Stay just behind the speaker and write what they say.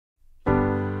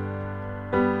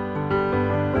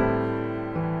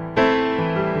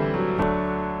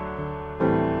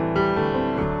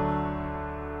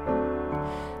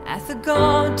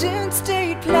Garden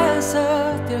State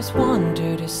Plaza, there's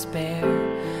wonder to spare.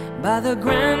 By the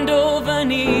grand old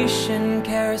Venetian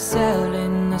Carousel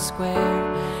in the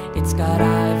square, it's got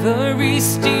ivory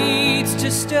steeds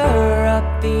to stir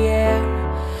up the air,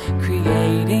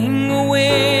 creating a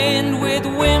wind with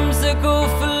whimsical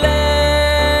flair.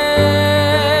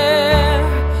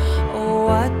 Oh,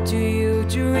 what do you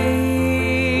dream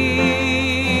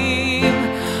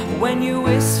when you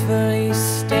wistfully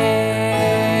stare,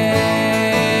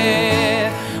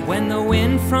 when the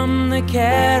wind from the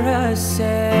carousel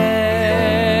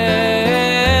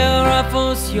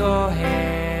ruffles your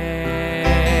hair?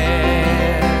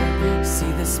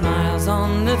 See the smiles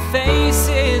on the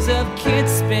faces of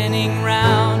kids spinning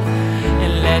round,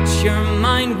 and let your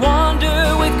mind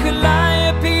wander with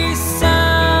calliope sound.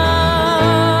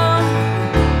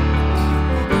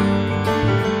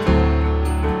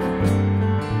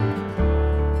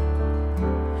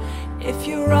 If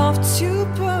you're off to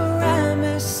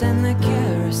Paramus and the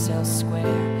Carousel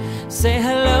Square, say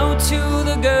hello to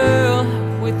the girl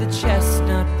with the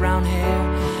chestnut brown hair.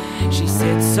 She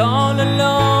sits all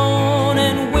alone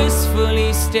and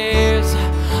wistfully stares.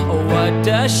 Oh, what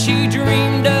does she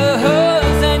dream?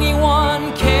 Does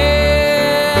anyone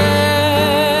care?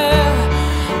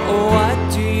 Oh, what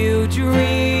do you dream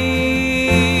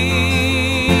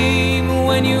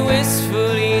when you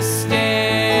wistfully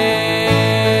stare,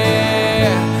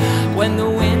 when the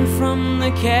wind from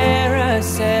the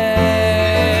carousel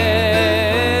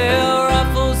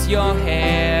ruffles your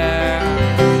hair?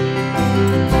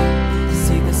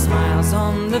 See the smiles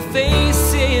on the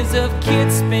faces of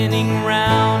kids spinning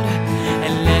round,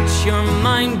 and let your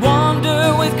mind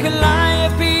wander with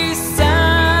calliope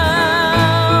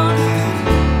sound.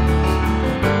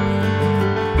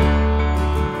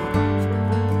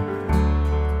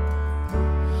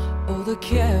 Oh, the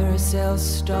carousel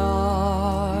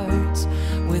starts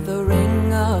with the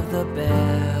ring of the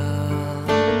bell.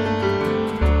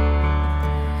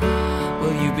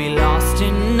 Will you be lost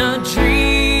in a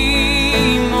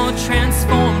dream or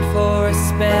transformed for a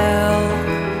spell?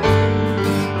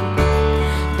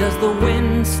 Does the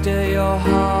wind stir your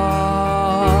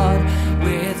heart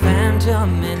with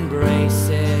phantom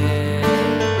embraces,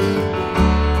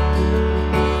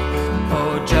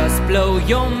 or just blow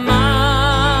your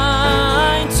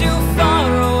mind to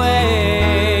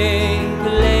faraway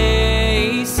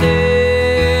places?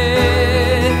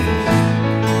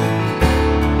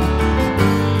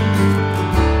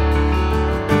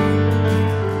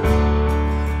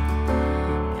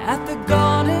 At the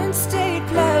Garden State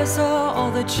Plaza,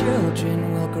 all the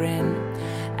children will grin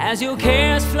as your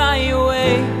cares fly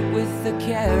away with the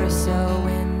carousel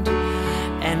wind.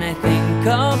 And I think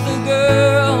of the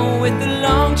girl with the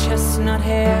long chestnut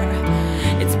hair.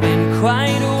 It's been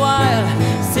quite a while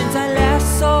since I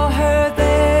last saw her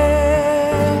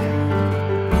there.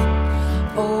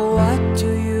 Oh, what do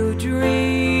you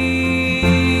dream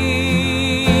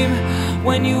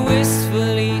when you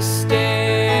wistfully stare,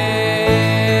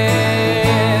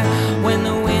 when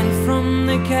the wind from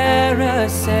the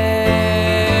carousel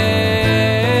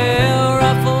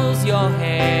ruffles your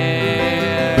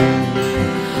hair,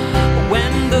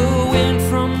 when the wind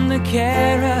from the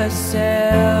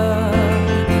carousel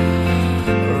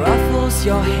ruffles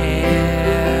your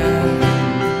hair,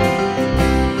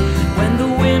 when the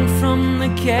wind from the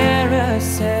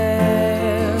carousel